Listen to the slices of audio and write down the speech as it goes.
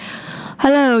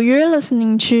Hello, you're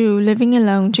listening to Living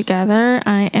Alone Together.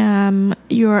 I am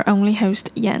your only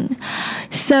host, Yen.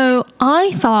 So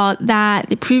I thought that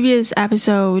the previous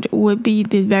episode would be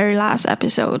the very last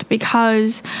episode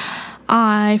because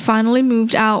I finally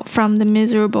moved out from the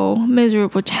miserable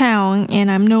town,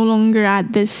 and I'm no longer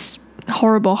at this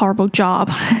horrible job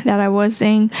that I was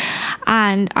in.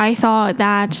 And I thought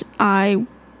that I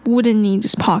wouldn't need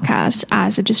this podcast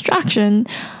as a distraction.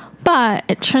 But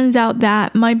it turns out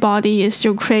that my body is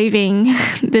still craving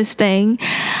this thing.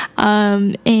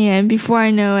 And before I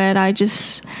know it,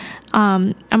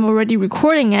 I'm already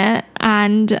recording it.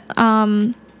 And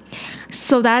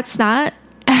so that's that.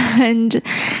 And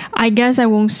I guess I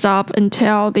won't stop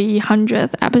until the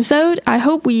 100th episode. I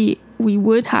hope we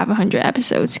would have 100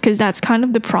 episodes because that's kind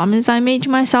of the promise I made to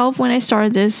myself when I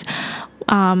started this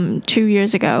 2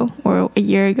 years ago or a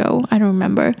year ago. I don't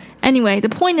remember. Anyway, the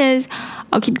point is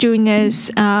I'll keep doing this,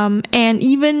 and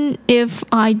even if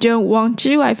I don't want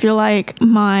to, I feel like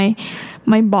my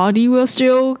body will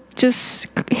still just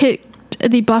hit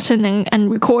the button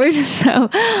and record. So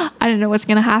I don't know what's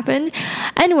gonna happen.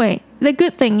 Anyway, the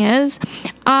good thing is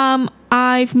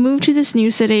I've moved to this new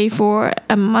city for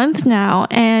a month now,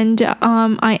 and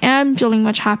I am feeling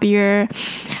much happier.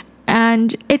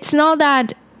 And it's not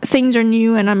that things are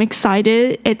new and I'm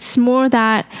excited. It's more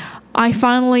that I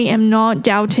finally am not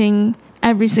doubting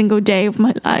every single day of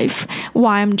my life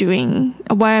why I'm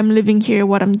living here,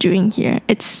 what I'm doing here.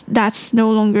 That's no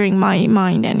longer in my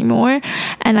mind anymore,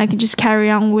 and I can just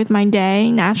carry on with my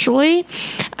day naturally.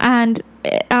 And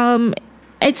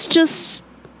it's just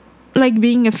like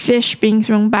being a fish being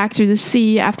thrown back to the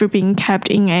sea after being kept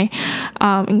in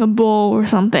a bowl or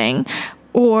something.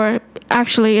 Or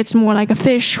actually, it's more like a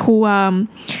fish who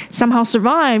somehow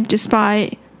survived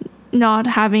despite not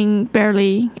having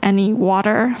barely any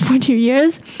water for 2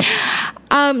 years.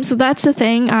 So that's the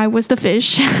thing. I was the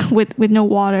fish with no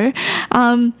water.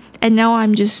 And now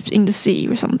I'm just in the sea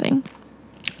or something.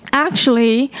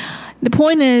 Actually, the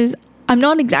point is, I'm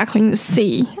not exactly in the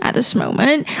sea at this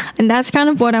moment. And that's kind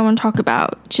of what I want to talk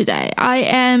about today. I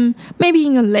am maybe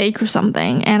in a lake or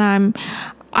something. And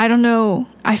I don't know,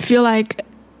 I feel like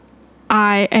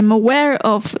I am aware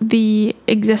of the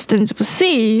existence of a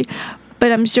sea,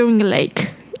 but I'm still in the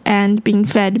lake and being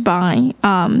fed by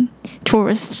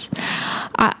tourists.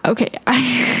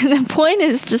 The point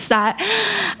is just that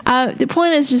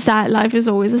life is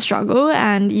always a struggle,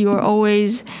 and you are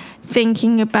always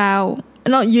thinking about,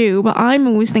 not you, but I'm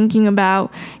always thinking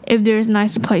about if there's a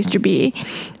nicer place to be.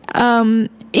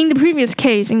 In the previous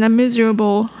case, in the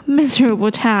miserable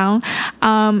town,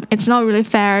 it's not really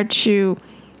fair to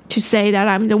say that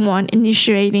I'm the one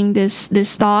initiating this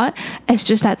thought. It's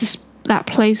just that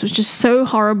place was just so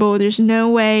horrible. There's no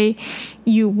way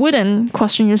you wouldn't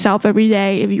question yourself every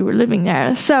day if you were living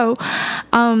there. So,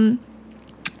 and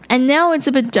now it's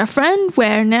a bit different,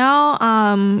 where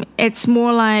now it's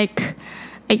more like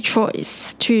a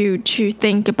choice to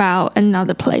think about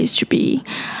another place to be.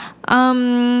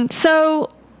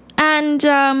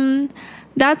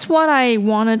 That's what I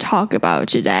want to talk about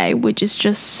today, which is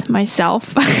just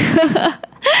myself.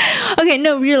 Okay,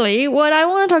 no, really, what I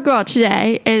want to talk about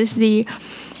today is the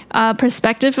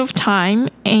perspective of time,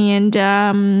 and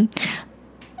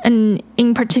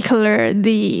in particular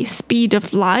the speed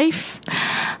of life,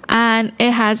 and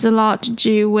it has a lot to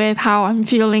do with how I'm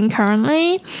feeling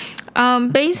currently.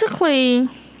 Basically,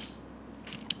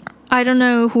 I don't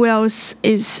know who else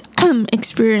is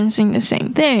experiencing the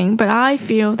same thing, but I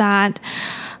feel that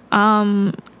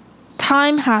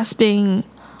time has been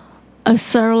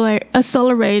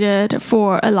accelerated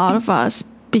for a lot of us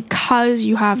because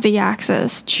you have the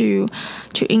access to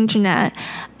internet,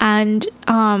 and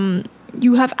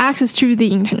you have access to the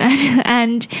internet.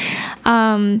 And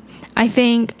I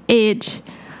think it,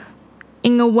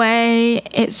 in a way,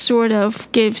 it sort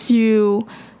of gives you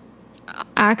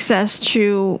access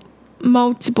to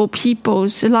multiple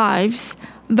people's lives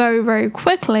very, very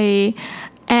quickly.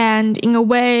 And in a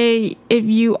way, if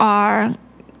you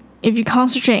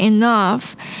concentrate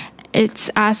enough,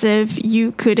 it's as if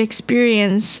you could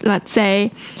experience, let's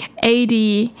say,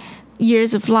 80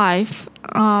 years of life,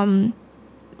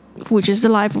 which is the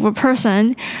life of a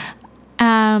person,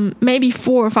 maybe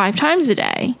 4 or 5 times a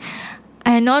day.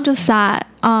 And not just that,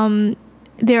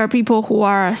 there are people who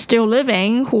are still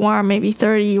living, who are maybe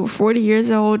 30 or 40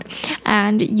 years old,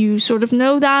 and you sort of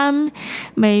know them.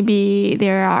 Maybe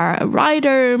they are a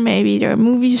writer, maybe they're a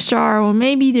movie star, or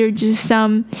maybe they're just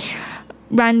some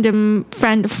random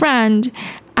friend.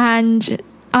 And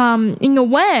in a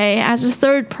way, as a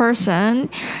third person,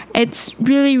 it's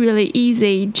really, really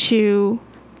easy to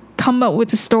come up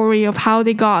with a story of how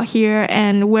they got here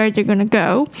and where they're gonna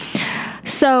go.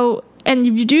 So, and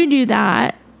if you do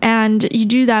that, and you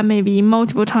do that maybe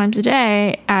multiple times a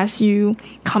day as you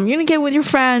communicate with your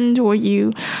friend, or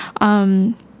you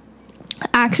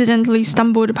accidentally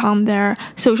stumbled upon their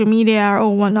social media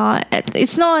or whatnot,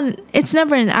 it's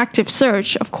never an active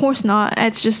search, of course not.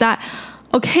 It's just that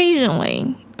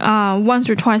occasionally, once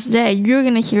or twice a day, you're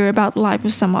gonna hear about the life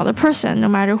of some other person, no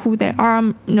matter who they are,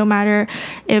 no matter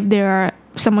if they're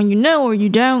someone you know or you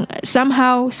don't.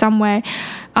 Somehow, some way,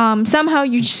 somehow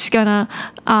you're just gonna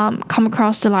come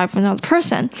across the life of another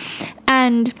person.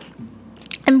 And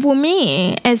for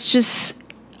me, it's just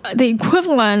the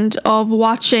equivalent of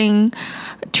watching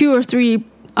 2 or 3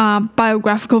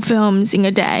 biographical films in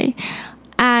a day.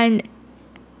 And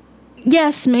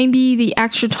yes, maybe the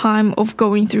extra time of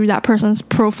going through that person's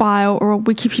profile or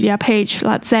Wikipedia page,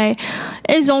 let's say,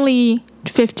 is only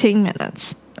 15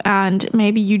 minutes. And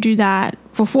maybe you do that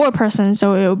for 4 persons,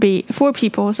 so it'll be 4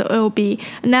 people, so it'll be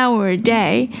an hour a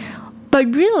day. But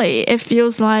really, it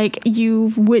feels like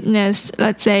you've witnessed,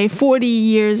 let's say, 40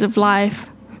 years of life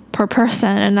per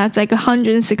person, and that's like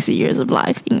 160 years of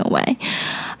life in a way.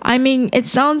 I mean, it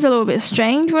sounds a little bit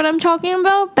strange what I'm talking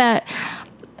about, but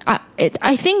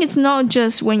I think it's not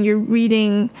just when you're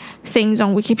reading things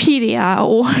on Wikipedia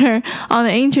or on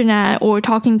the internet, or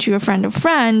talking to a friend of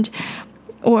friend,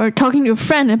 or talking to a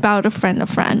friend about a friend of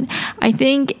friend. I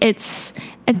think it's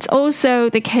also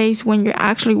the case when you're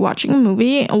actually watching a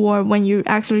movie or when you're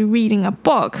actually reading a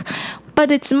book.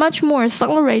 But it's much more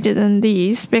accelerated than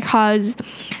these, because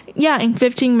in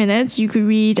 15 minutes you could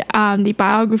read the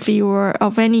biography or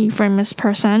of any famous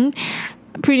person.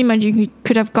 Pretty much you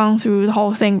could have gone through the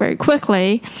whole thing very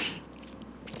quickly.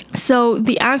 So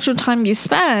the actual time you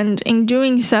spend in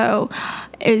doing so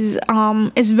is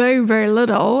very, very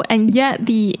little, and yet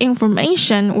the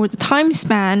information or the time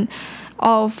span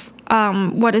of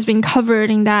what has been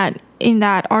covered in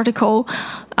that article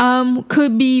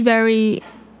could be very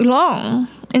long.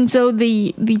 And so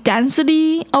the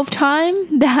density of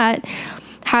time that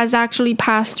has actually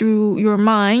passed through your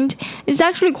mind is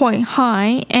actually quite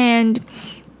high. And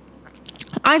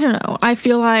I don't know, I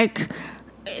feel like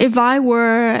if I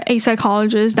were a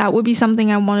psychologist, that would be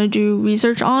something I want to do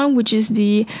research on, which is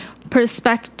the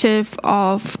perspective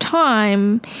of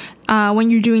time when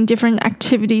you're doing different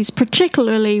activities,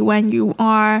 particularly when you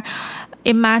are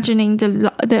imagining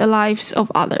the lives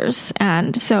of others.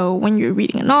 And so when you're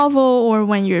reading a novel, or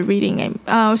when you're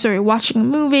watching a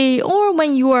movie, or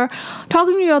when you are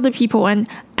talking to other people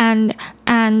and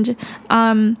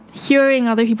hearing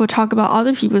other people talk about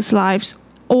other people's lives,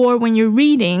 or when you're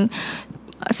reading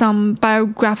some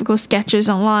biographical sketches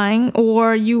online,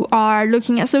 or you are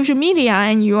looking at social media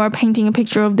and you are painting a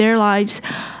picture of their lives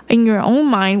in your own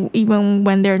mind, even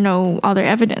when there's no other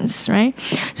evidence, right?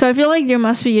 So I feel like there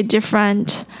must be a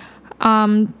different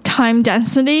time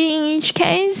density in each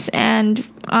case. And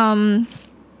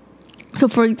so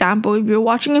for example, if you're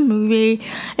watching a movie,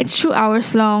 it's 2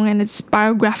 hours long and it's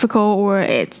biographical, or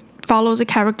it follows a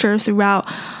character throughout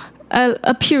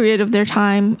a period of their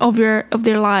time, of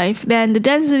their life, then the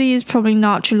density is probably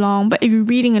not too long. But if you're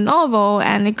reading a novel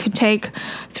and it could take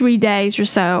 3 days or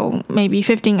so, maybe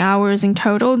 15 hours in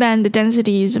total, then the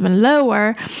density is even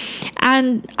lower.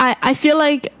 And I feel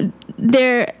like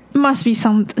there must be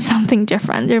something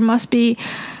different. It must be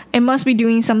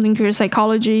doing something to your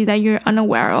psychology that you're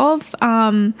unaware of.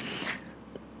 And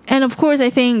of course, I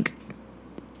think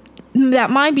that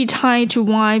might be tied to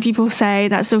why people say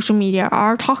that social media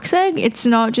are toxic. It's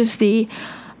not just the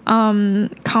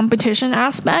competition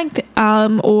aspect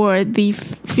or the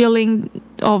feeling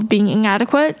of being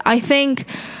inadequate. I think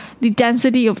the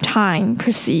density of time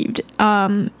perceived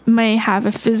may have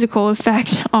a physical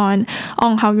effect on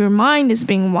how your mind is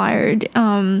being wired.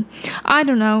 I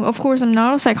don't know. Of course, I'm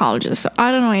not a psychologist, so I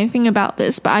don't know anything about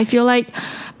this, but I feel like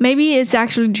maybe it's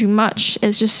actually too much.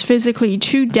 It's just physically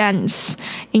too dense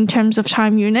in terms of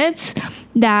time units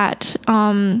that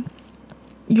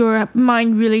your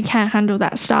mind really can't handle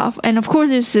that stuff. And of course,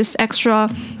 there's this extra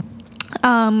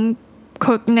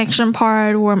cognition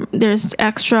part, or there's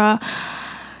extra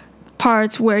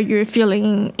parts where you're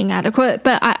feeling inadequate.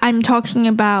 But I'm talking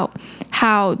about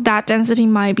how that density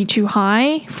might be too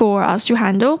high for us to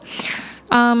handle.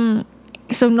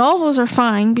 So novels are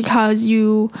fine because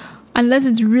unless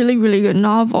it's really, really good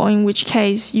novel, in which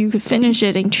case you could finish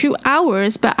it in 2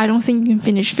 hours, but I don't think you can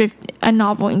finish a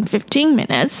novel in 15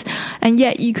 minutes. And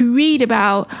yet you could read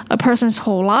about a person's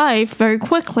whole life very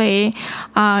quickly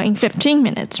in 15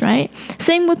 minutes, right?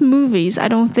 Same with movies. I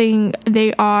don't think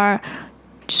they are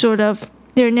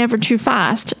they're never too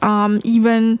fast.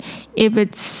 Even if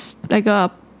it's like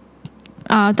a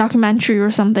documentary or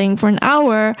something for an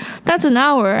hour, that's an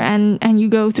hour, and you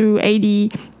go through 80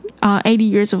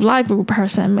 years of life of a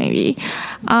person, maybe.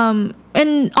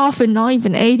 And often not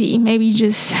even 80, maybe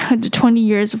just the 20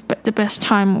 years of the best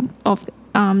time of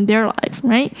their life,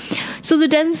 right? So the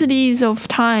densities of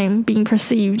time being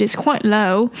perceived is quite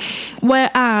low,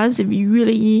 whereas if you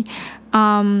really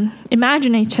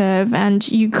imaginative, and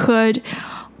you could,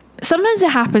 sometimes it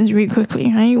happens really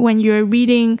quickly, right? When you're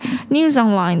reading news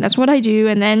online, that's what I do,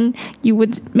 and then you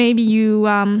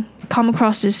come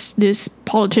across this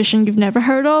politician you've never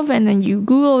heard of, and then you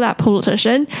Google that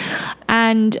politician,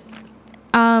 and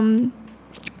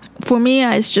for me,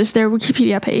 it's just their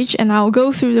Wikipedia page, and I'll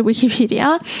go through the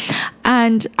Wikipedia,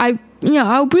 and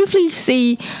I'll briefly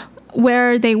see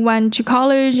where they went to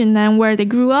college and then where they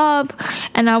grew up,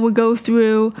 and I would go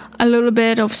through a little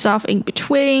bit of stuff in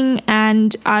between,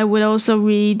 and I would also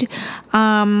read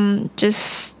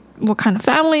just what kind of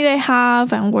family they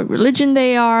have and what religion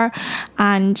they are,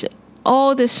 and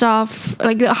all this stuff,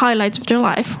 like the highlights of their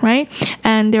life, right?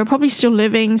 And they're probably still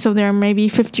living, so they're maybe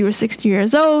 50 or 60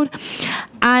 years old,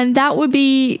 and that would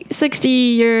be 60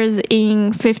 years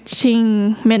in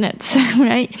 15 minutes,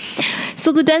 right?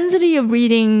 So the density of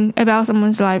reading about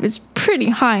someone's life is pretty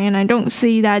high, and I don't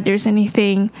see that there's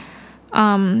anything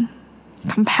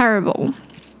comparable.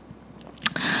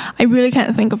 I really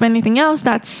can't think of anything else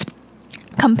that's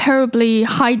comparably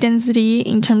high density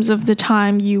in terms of the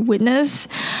time you witness,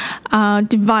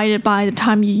 divided by the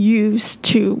time you use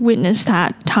to witness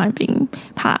that time being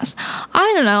passed.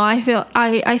 I don't know. I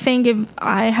think if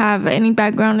I have any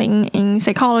background in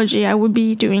psychology, I would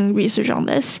be doing research on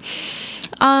this.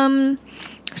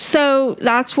 So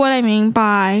that's what I mean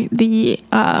by the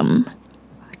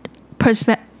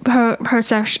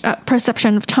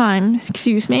perception of time.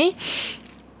 Excuse me.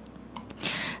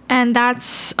 And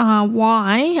that's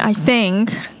why I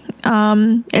think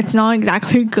it's not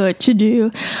exactly good to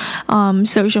do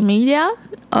social media.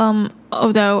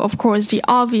 Although, of course, the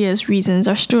obvious reasons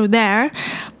are still there,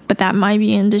 but that might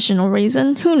be an additional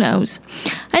reason. Who knows?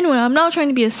 Anyway, I'm not trying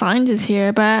to be a scientist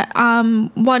here, but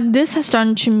what this has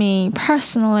done to me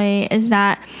personally is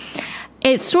that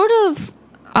it sort of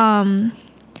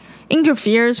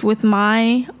interferes with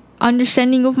my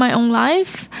understanding of my own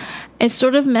life. It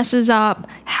sort of messes up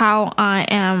how I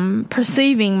am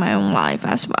perceiving my own life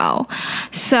as well.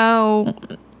 So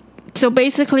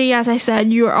basically, as I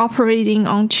said, you're operating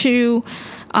on two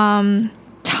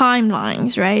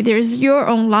timelines, right? There's your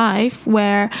own life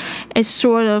where it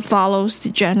sort of follows the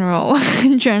general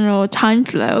time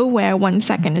flow, where 1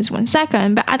 second is 1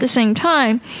 second, but at the same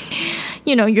time,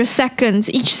 your seconds,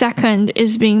 each second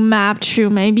is being mapped to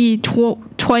maybe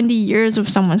 20 years of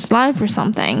someone's life or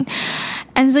something.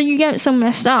 And so you get so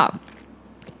messed up.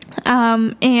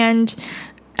 And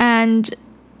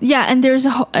there's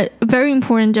a very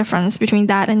important difference between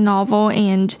that and novels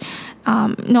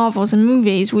and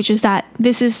movies, which is that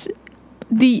this is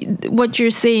what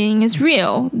you're saying is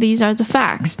real. These are the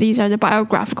facts. These are the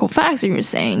biographical facts that you're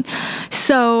saying.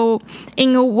 So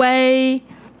in a way,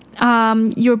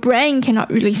 your brain cannot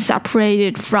really separate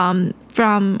it from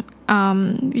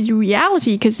the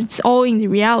reality, because it's all in the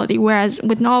reality. Whereas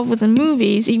with novels and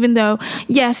movies, even though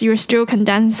yes, you're still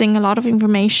condensing a lot of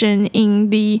information in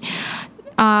the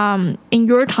in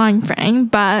your time frame,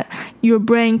 but your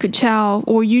brain could tell,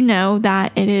 or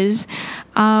that it is,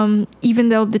 even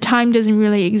though the time doesn't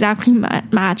really exactly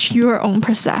match your own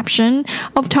perception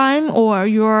of time or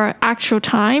your actual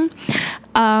time,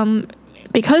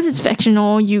 because it's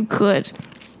fictional, you could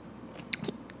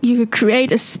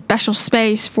create a special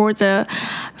space for the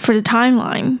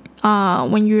timeline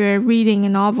when you're reading a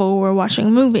novel or watching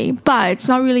a movie. But it's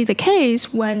not really the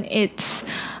case when it's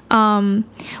a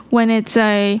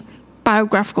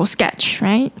biographical sketch,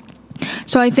 right?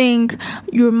 So I think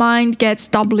your mind gets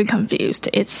doubly confused.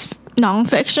 It's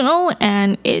non-fictional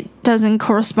and it doesn't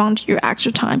correspond to your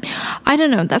actual time. I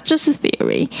don't know, that's just a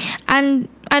theory. And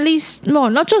at least, well,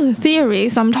 not just a theory,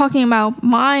 so I'm talking about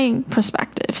my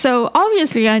perspective. So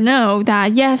obviously I know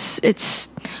that, yes, it's,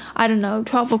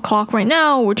 12 o'clock right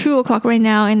now or 2 o'clock right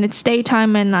now, and it's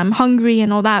daytime and I'm hungry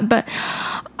and all that. But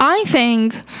I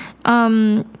think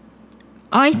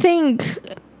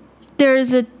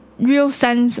there's a real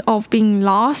sense of being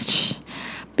lost,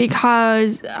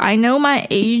 because I know my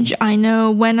age, I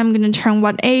know when I'm going to turn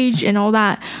what age and all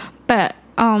that, but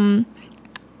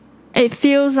it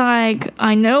feels like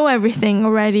I know everything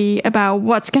already about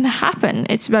what's going to happen.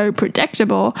 It's very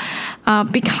predictable,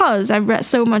 because I've read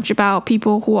so much about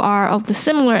people who are of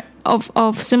similar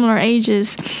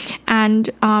ages, and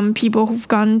people who've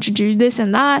gone to do this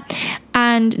and that.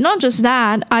 And not just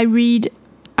that, I read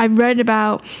I've read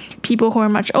about people who are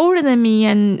much older than me,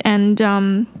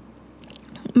 and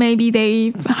maybe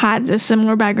they've had a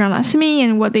similar background as me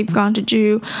and what they've gone to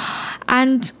do.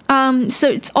 And so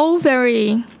it's all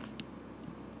very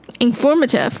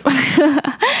informative.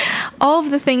 All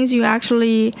of the things you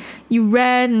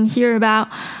read and hear about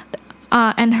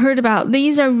and heard about,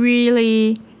 these are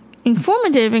really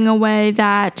informative in a way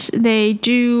that they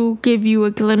do give you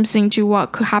a glimpse into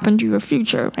what could happen to your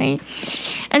future, right?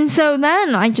 And so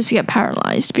then I just get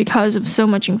paralyzed because of so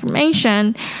much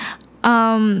information.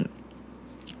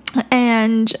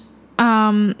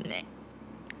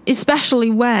 Especially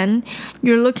when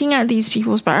you're looking at these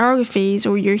people's biographies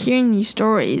or you're hearing these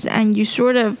stories, and you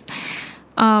sort of,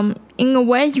 in a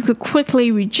way, you could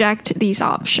quickly reject these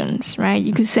options, right?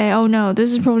 You could say, oh no,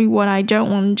 this is probably what I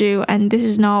don't want to do, and this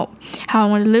is not how I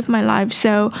want to live my life.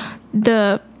 So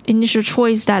the initial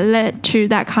choice that led to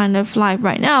that kind of life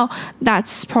right now,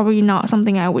 that's probably not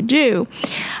something I would do.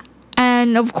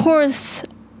 And of course,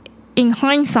 in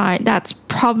hindsight, that's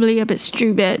probably a bit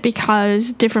stupid,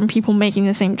 because different people making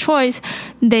the same choice,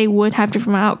 they would have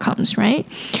different outcomes, right?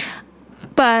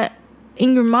 But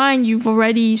in your mind, you've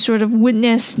already sort of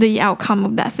witnessed the outcome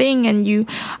of that thing, and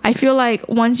I feel like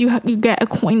once you get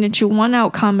acquainted to one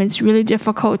outcome, it's really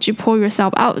difficult to pull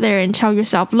yourself out there and tell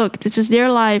yourself, look, this is their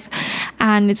life,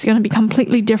 and it's going to be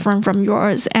completely different from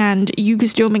yours, and you could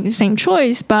still make the same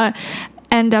choice, but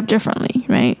end up differently,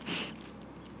 right?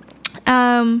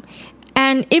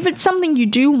 And if it's something you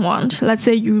do want, let's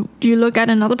say you look at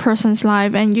another person's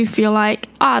life and you feel like,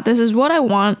 this is what I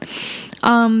want.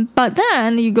 But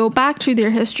then you go back to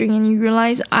their history and you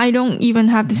realize, I don't even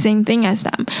have the same thing as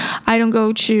them. I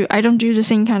don't do the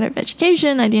same kind of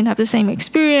education. I didn't have the same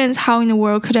experience. How in the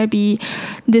world could I be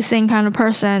the same kind of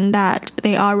person that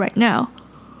they are right now?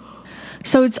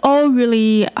 So it's all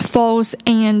really false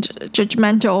and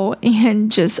judgmental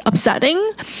and just upsetting,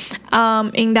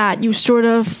 in that you sort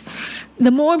of, the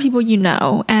more people you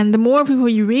know and the more people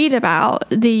you read about,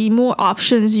 the more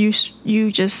options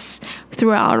you just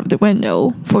throw out of the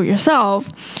window for yourself.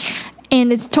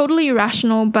 And it's totally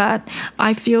irrational, but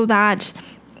I feel that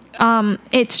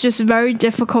it's just very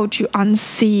difficult to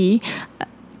unsee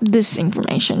this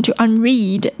information, to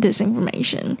unread this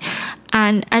information,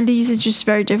 and at least it's just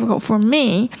very difficult for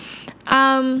me.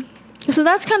 So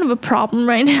that's kind of a problem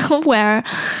right now, where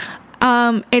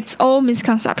it's all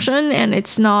misconception and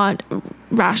it's not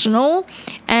rational,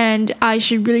 and I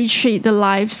should really treat the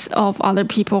lives of other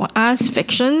people as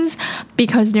fictions,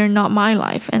 because they're not my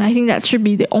life. And I think that should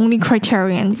be the only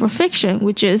criterion for fiction,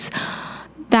 which is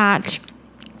that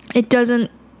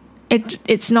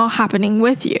it's not happening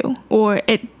with you, or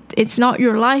it's not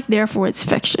your life, therefore it's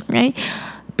fiction, right?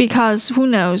 Because who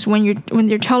knows, when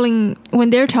they're telling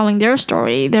their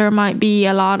story, there might be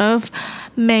a lot of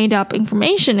made up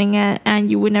information in it, and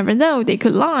you would never know, they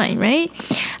could lie, right?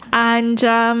 And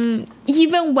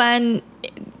even when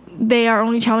they are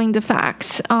only telling the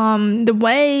facts, the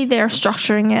way they're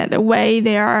structuring it, the way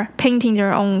they are painting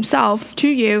their own self to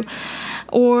you,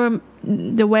 or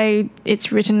the way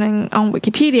it's written on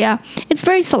Wikipedia, it's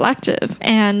very selective,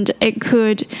 and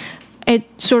it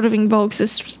sort of invokes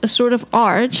a sort of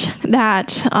art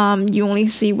that you only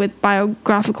see with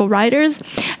biographical writers,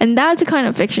 and that's a kind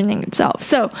of fiction in itself.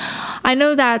 So I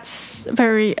know that's a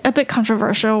bit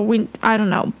controversial. I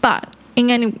don't know, but in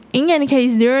any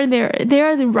case, they are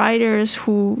the writers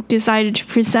who decided to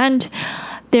present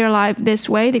their life this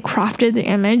way. They crafted the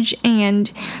image,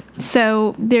 and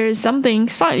so there's something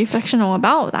slightly fictional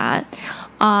about that,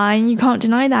 and you can't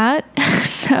deny that.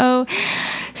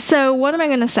 So what am I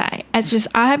going to say? It's just,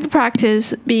 I have to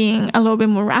practice being a little bit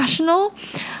more rational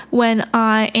when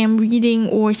I am reading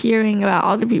or hearing about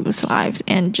other people's lives,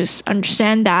 and just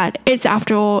understand that it's,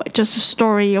 after all, just a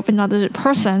story of another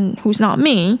person who's not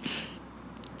me.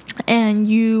 And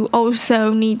you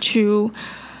also need to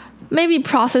maybe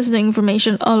process the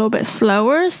information a little bit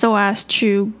slower, so as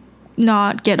to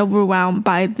not get overwhelmed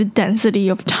by the density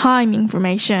of time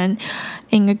information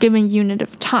in a given unit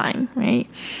of time, right?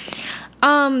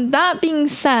 That being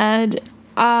said,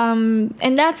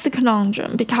 and that's the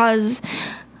conundrum, because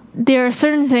there are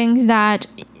certain things that,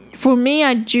 for me,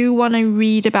 I do want to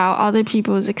read about other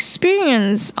people's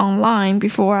experience online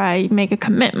before I make a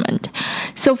commitment.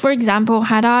 So, for example,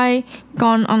 had I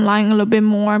gone online a little bit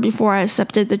more before I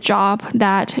accepted the job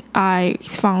that I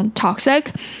found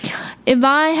toxic, if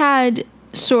I had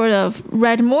sort of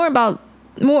read more about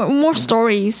more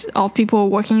stories of people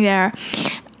working there,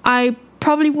 I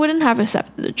probably wouldn't have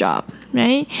accepted the job,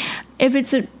 right? If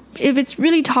it's it's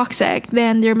really toxic,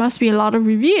 then there must be a lot of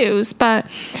reviews. But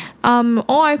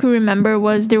all I could remember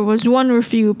was there was one or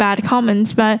few bad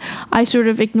comments, but I sort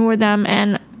of ignored them,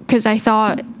 and because I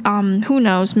thought, who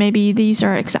knows, maybe these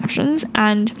are exceptions,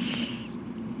 and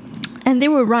they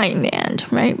were right in the end,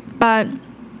 right? But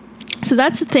so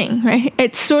that's the thing, right?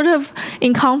 It's sort of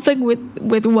in conflict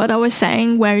with what I was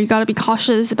saying, where you got to be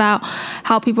cautious about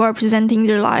how people are presenting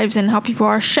their lives and how people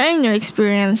are sharing their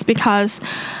experience, because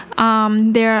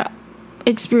their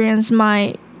experience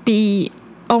might be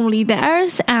only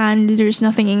theirs and there's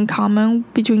nothing in common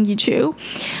between you two.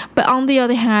 But on the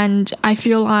other hand, I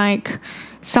feel like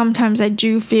sometimes I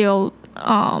do feel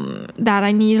that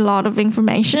I need a lot of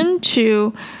information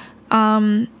to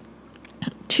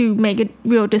make a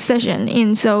real decision.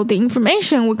 And so the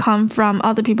information would come from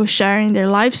other people sharing their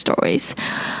life stories.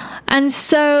 And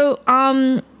so,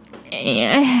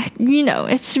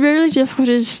 it's really difficult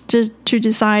to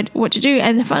decide what to do.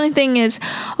 And the funny thing is,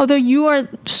 although you are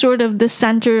sort of the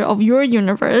center of your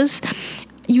universe,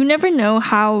 you never know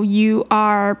how you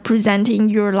are presenting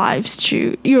your life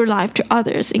to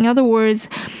others. In other words,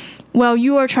 while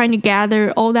you are trying to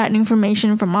gather all that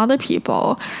information from other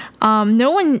people,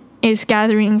 no one is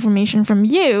gathering information from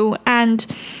you. And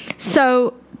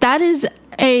so that is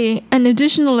an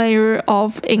additional layer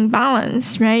of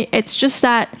imbalance, right? It's just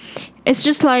like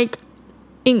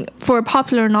for a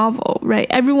popular novel, right?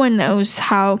 Everyone knows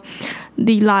how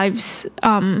the lives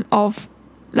of,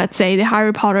 let's say, the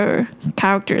Harry Potter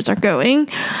characters are going,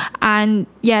 and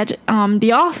yet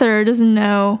the author doesn't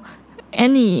know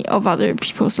any of other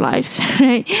people's lives,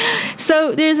 right?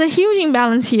 So there's a huge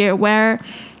imbalance here where,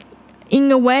 in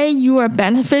a way, you are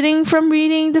benefiting from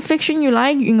reading the fiction you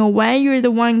like. In a way, you're the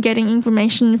one getting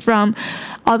information from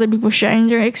other people sharing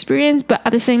their experience. But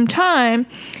at the same time,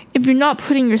 if you're not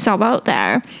putting yourself out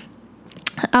there,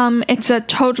 it's a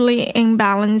totally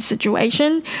imbalanced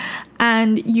situation,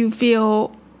 and you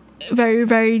feel very,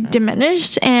 very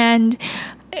diminished. And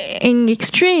in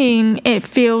extreme, it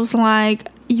feels like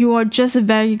you are just a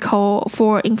vehicle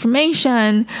for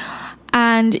information,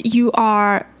 and you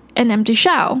are an empty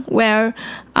shell where,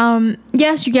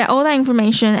 yes, you get all that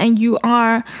information, and you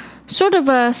are sort of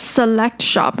a select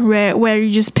shop where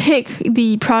you just pick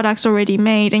the products already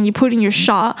made and you put in your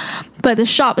shop, but the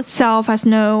shop itself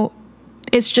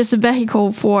it's just a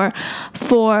vehicle for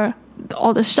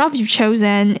all the stuff you've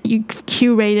chosen, you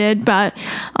curated, but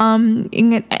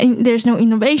there's no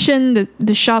innovation.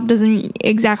 The shop doesn't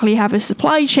exactly have a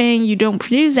supply chain. You don't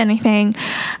produce anything,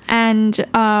 and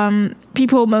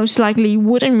people most likely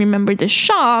wouldn't remember the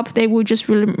shop. They would just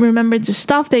remember the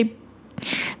stuff they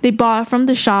bought from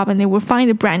the shop, and they would find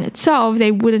the brand itself.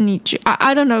 They wouldn't need to.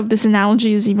 I don't know if this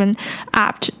analogy is even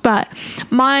apt, but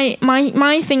my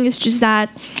thing is just that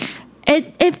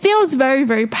it feels very,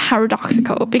 very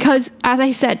paradoxical, because, as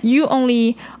I said, you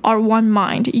only are one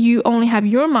mind. You only have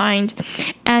your mind,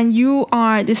 and you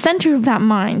are the center of that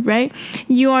mind, right?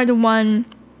 You are the one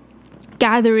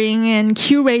gathering and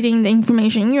curating the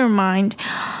information in your mind.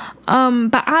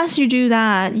 But as you do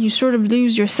that, you sort of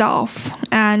lose yourself,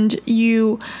 and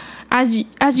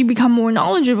as you become more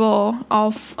knowledgeable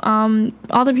of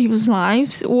other people's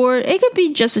lives, or it could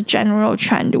be just a general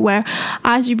trend where,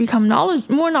 as you become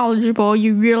more knowledgeable,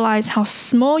 you realize how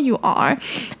small you are,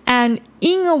 and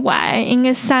in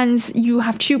a sense, you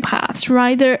have two paths,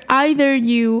 right? Either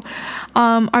you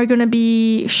are going to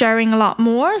be sharing a lot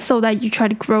more so that you try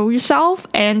to grow yourself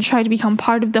and try to become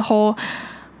part of the whole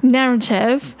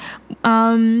narrative,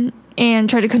 and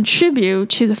try to contribute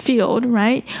to the field,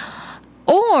 right?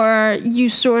 Or you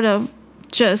sort of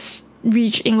just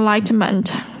reach enlightenment,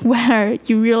 where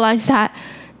you realize that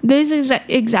this is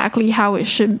exactly how it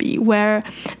should be, where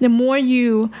the more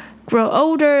you grow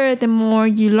older, the more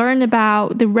you learn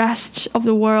about the rest of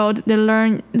the world,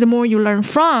 the more you learn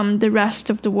from the rest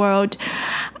of the world,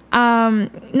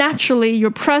 naturally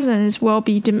your presence will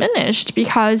be diminished,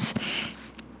 because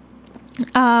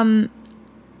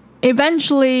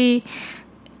eventually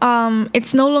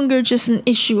it's no longer just an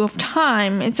issue of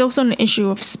time, it's also an issue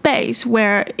of space,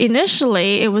 where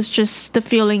initially it was just the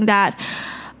feeling that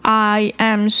I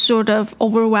am sort of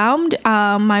overwhelmed.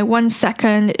 My 1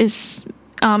 second is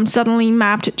suddenly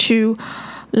mapped to,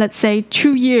 let's say,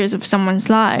 2 years of someone's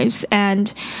lives,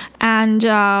 and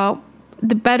the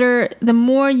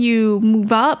more you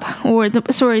move up, or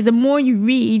the more you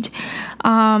read,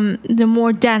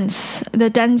 the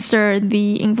denser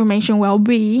the information will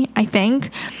be, I think.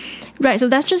 Right, so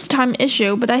that's just a time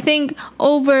issue. But I think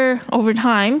over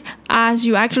time, as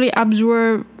you actually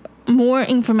absorb more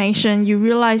information, you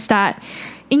realize that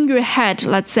in your head,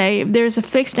 let's say, if there's a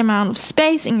fixed amount of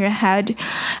space in your head,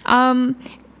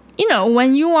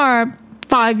 when you are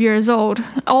 5 years old,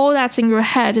 all that's in your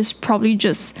head is probably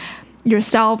just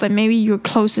yourself and maybe your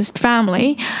closest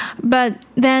family. But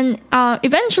then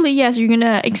eventually, yes, you're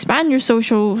gonna expand your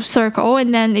social circle,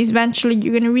 and then eventually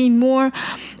you're gonna read more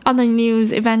other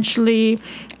news. Eventually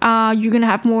you're gonna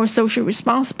have more social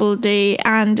responsibility,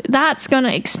 and that's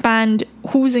gonna expand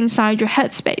who's inside your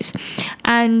headspace.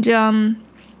 And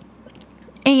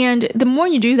the more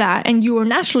you do that, and you will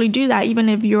naturally do that even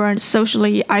if you're a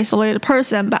socially isolated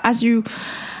person, but as you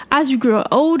grow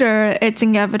older, it's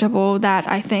inevitable that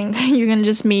I think you're going to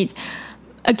just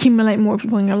accumulate more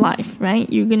people in your life, right?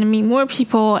 You're going to meet more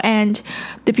people, and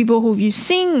the people who you've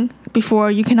seen before,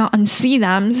 you cannot unsee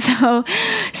them.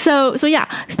 So yeah,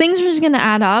 things are just going to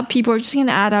add up. People are just going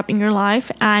to add up in your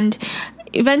life, and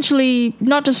eventually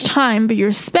not just time, but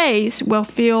your space will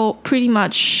feel pretty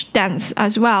much dense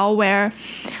as well, where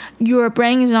your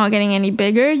brain is not getting any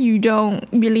bigger. You don't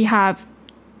really have,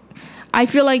 I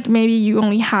feel like maybe you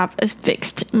only have a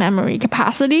fixed memory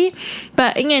capacity,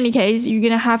 but in any case, you're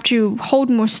gonna have to hold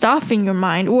more stuff in your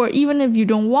mind, or even if you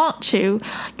don't want to,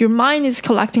 your mind is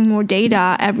collecting more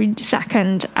data every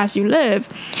second as you live.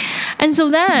 And so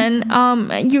then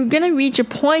you're gonna reach a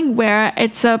point where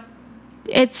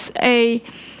there's a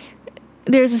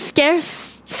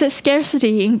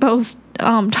scarcity in both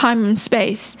time and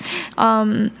space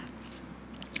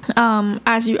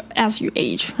as you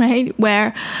age, right?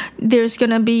 Where there's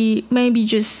gonna be maybe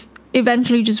just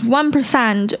eventually just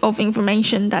 1% of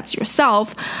information that's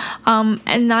yourself, and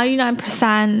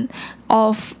 99%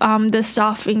 of the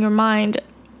stuff in your mind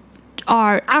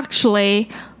are actually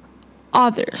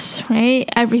others, right?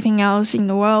 Everything else in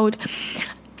the world.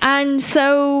 And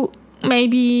so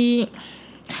maybe,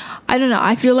 I don't know,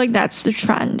 I feel like that's the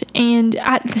trend. And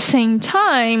at the same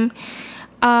time,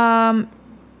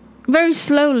 very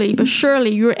slowly but surely,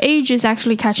 your age is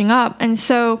actually catching up. And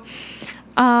so,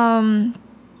 I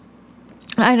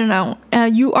don't know,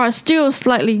 you are still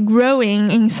slightly growing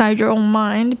inside your own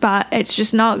mind, but it's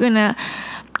just not gonna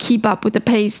keep up with the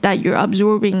pace that you're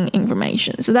absorbing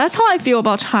information. So that's how I feel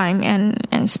about time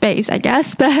and space, I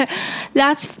guess. But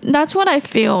that's what I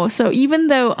feel. So even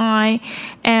though I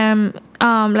am,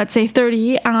 let's say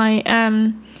 30, I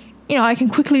am, I can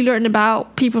quickly learn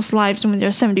about people's lives when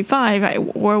they're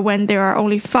 75, or when they are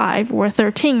only 5 or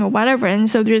 13 or whatever. And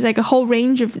so there's like a whole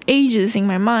range of ages in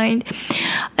my mind.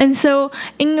 And so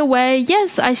in a way,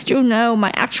 yes, I still know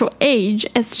my actual age.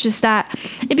 It's just that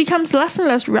it becomes less and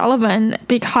less relevant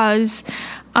because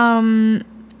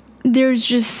there's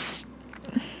just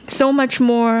so much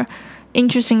more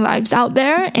interesting lives out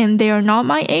there, and they are not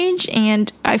my age,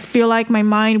 and I feel like my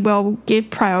mind will give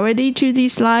priority to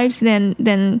these lives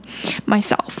than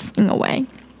myself in a way.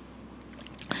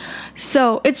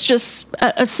 So it's just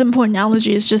a simple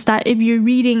analogy. It's just that if you're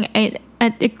reading a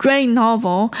great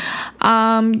novel,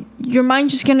 your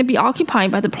mind's just going to be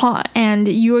occupied by the plot, and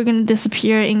you are going to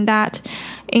disappear in that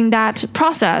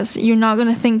process. You're not going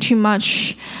to think too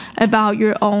much about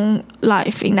your own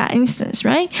life in that instance,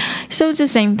 right? So it's the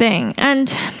same thing.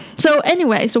 And so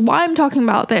anyway, so why I'm talking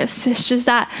about this, it's just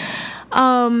that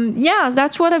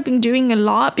that's what I've been doing a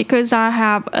lot, because I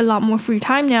have a lot more free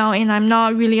time now, and I'm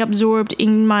not really absorbed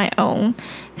in my own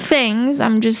things.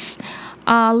 I'm just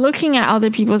looking at other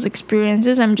people's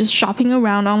experiences. I'm just shopping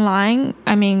around online.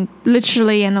 I mean,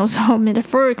 literally and also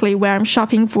metaphorically, where I'm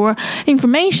shopping for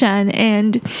information.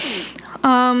 And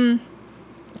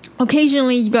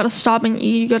occasionally you gotta stop and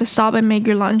eat. You gotta stop and make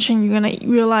your lunch, and you're gonna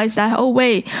realize that, oh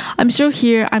wait, I'm still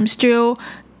here. I'm still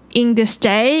in this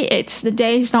day. The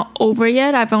day is not over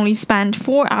yet. I've only spent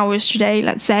 4 hours today,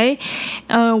 let's say.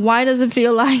 Why does it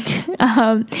feel like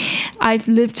I've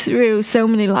lived through so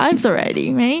many lives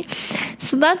already, right?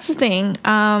 So that's the thing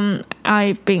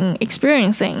I've been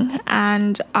experiencing,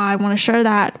 and I want to share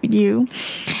that with you.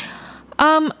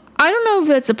 I don't know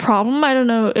if it's a problem. I don't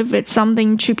know if it's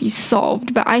something to be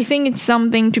solved, but I think it's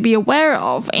something to be aware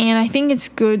of, and I think it's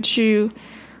good to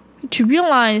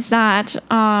realize that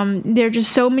there are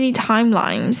just so many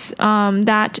timelines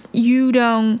that you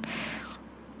don't.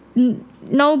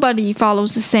 Nobody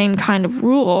follows the same kind of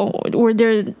rule, or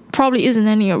there probably isn't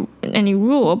any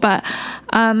rule, but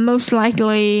most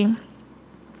likely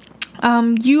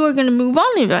you are going to move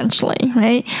on eventually,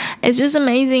 right? It's just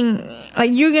amazing.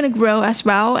 Like, you're going to grow as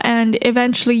well, and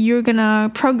eventually you're going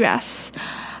to progress.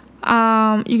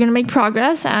 You're going to make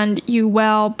progress, and you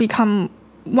will become,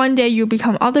 one day you'll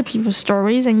become other people's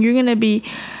stories, and you're going to be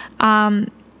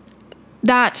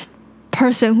that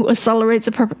person who accelerates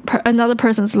another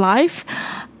person's life.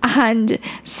 And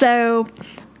so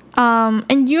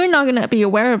and you're not going to be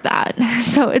aware of that.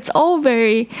 So it's all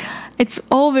very it's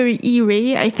all very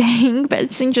eerie, I think, but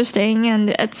it's interesting, and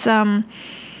it's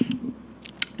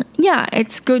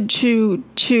it's good to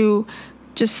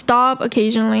just stop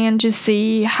occasionally and just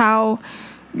see how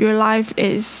your life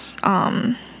is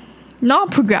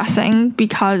not progressing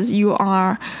because you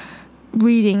are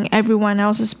reading everyone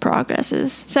else's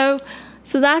progresses. So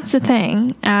that's the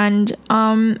thing, and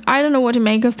I don't know what to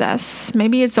make of this.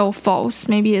 Maybe it's all false.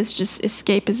 Maybe it's just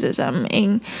escapism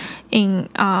in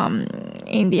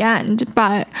the end.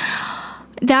 But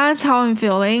that's how I'm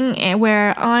feeling, and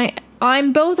where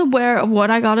I'm both aware of what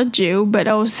I gotta do, but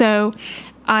also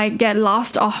I get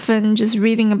lost often just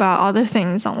reading about other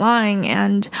things online,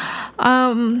 and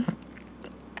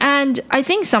I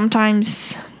think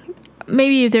sometimes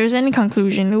maybe if there's any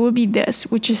conclusion, it would be this,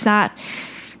 which is that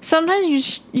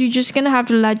sometimes you're just gonna have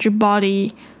to let your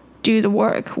body do the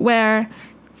work. Where,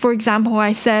 for example,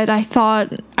 I said I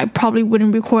thought I probably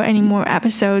wouldn't record any more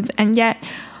episodes, and yet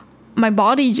my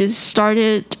body just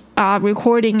started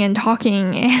recording and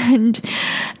talking, and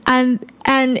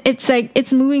it's like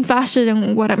it's moving faster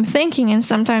than what I'm thinking, and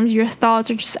sometimes your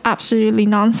thoughts are just absolutely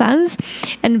nonsense,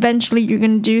 and eventually you're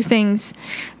gonna do things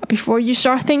before you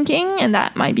start thinking, and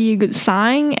that might be a good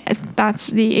sign. That's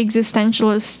the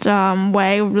existentialist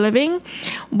way of living,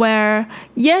 where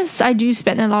yes, I do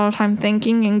spend a lot of time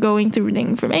thinking and going through the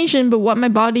information, but what my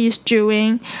body is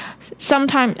doing,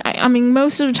 sometimes, I mean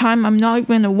most of the time, I'm not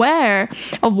even aware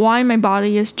of why my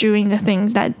body is doing the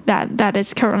things that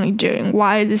it's currently doing.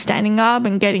 Why is it standing up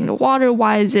and getting the water?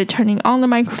 Why is it turning on the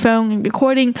microphone and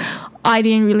recording? I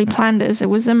didn't really plan this. It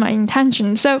wasn't my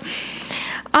intention. So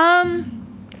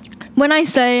when I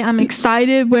say I'm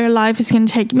excited where life is going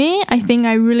to take me, I think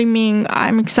I really mean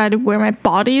I'm excited where my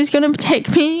body is going to take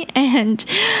me, and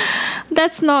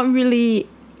that's not really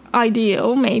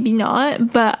ideal, maybe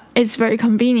not, but it's very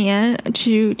convenient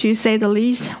to say the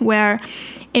least, where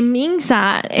it means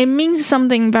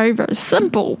something very, very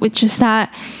simple, which is that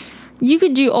you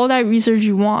could do all that research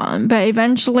you want, but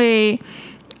eventually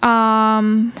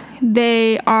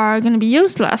they are going to be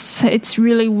useless. It's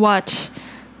really what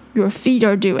your feet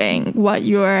are doing, what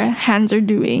your hands are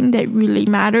doing that really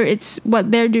matter. It's what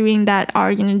they're doing that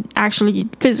are going to actually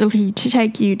physically to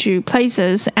take you to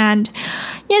places. And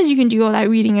yes, you can do all that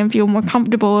reading and feel more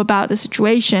comfortable about the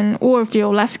situation, or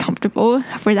feel less comfortable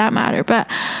for that matter. But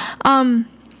I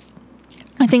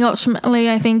think ultimately,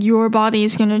 your body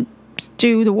is going to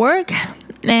do the work,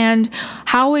 and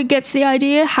how it gets the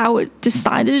idea, how it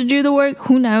decided to do the work,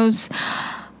 who knows.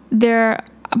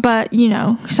 But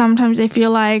sometimes I feel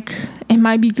like it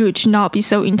might be good to not be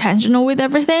so intentional with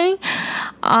everything,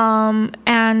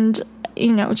 and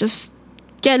just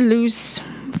get loose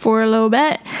for a little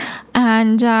bit.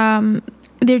 And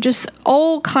they're just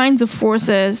all kinds of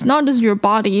forces, not just your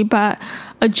body, but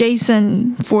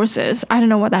adjacent forces. I don't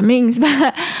know what that means,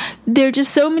 but there are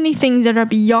just so many things that are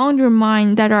beyond your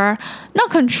mind, that are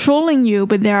not controlling you,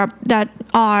 but that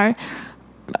are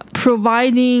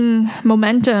providing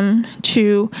momentum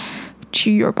to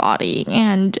your body.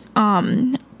 And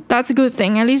that's a good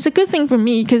thing, at least a good thing for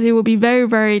me, because it would be very,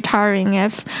 very tiring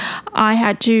if I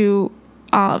had to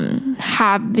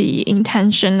have the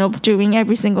intention of doing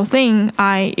every single thing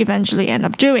I eventually end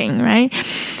up doing, right?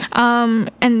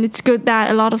 And it's good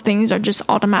that a lot of things are just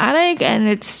automatic, and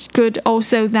it's good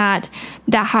also that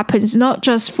happens not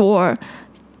just for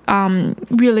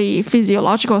really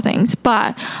physiological things,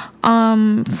 but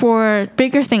for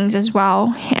bigger things as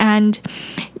well. And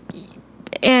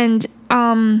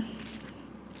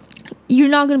you're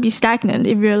not going to be stagnant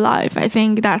if you're alive. I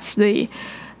think that's the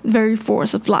very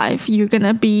force of life. You're going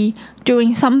to be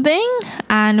doing something,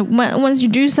 and once you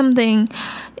do something,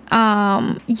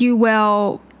 you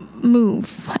will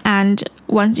move, and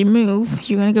once you move,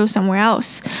 you're gonna go somewhere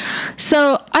else.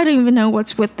 So I don't even know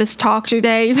what's with this talk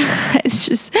today. It's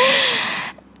just,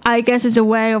 I guess it's a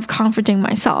way of comforting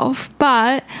myself,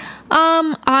 but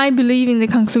I believe in the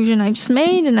conclusion I just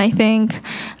made, and I think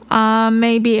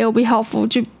maybe it'll be helpful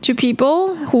to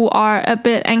people who are a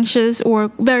bit anxious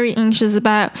or very anxious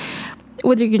about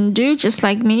what you're gonna do, just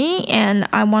like me. And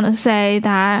I want to say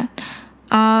that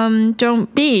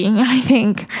don't be.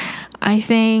 I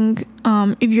think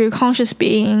if you're a conscious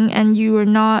being and you've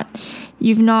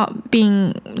not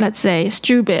been, let's say,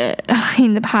 stupid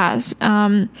in the past,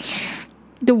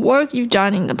 the work you've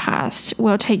done in the past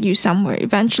will take you somewhere.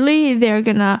 Eventually,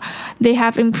 they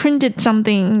have imprinted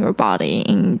something in your body,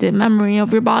 in the memory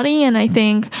of your body, and I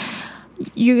think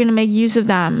you're gonna make use of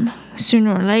them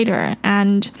sooner or later,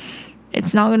 and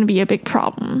it's not gonna be a big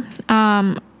problem.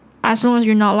 as long as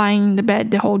you're not lying in the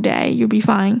bed the whole day, you'll be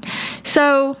fine.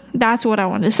 So that's what I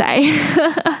want to say.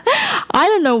 I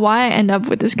don't know why I end up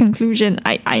with this conclusion.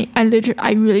 I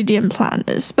really didn't plan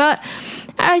this, but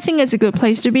I think it's a good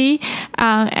place to be.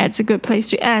 It's a good place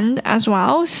to end as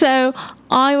well. So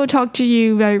I will talk to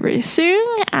you very, very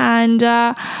soon. And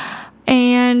yeah,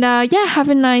 have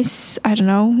a nice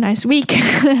week.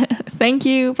 Thank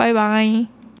you. Bye bye.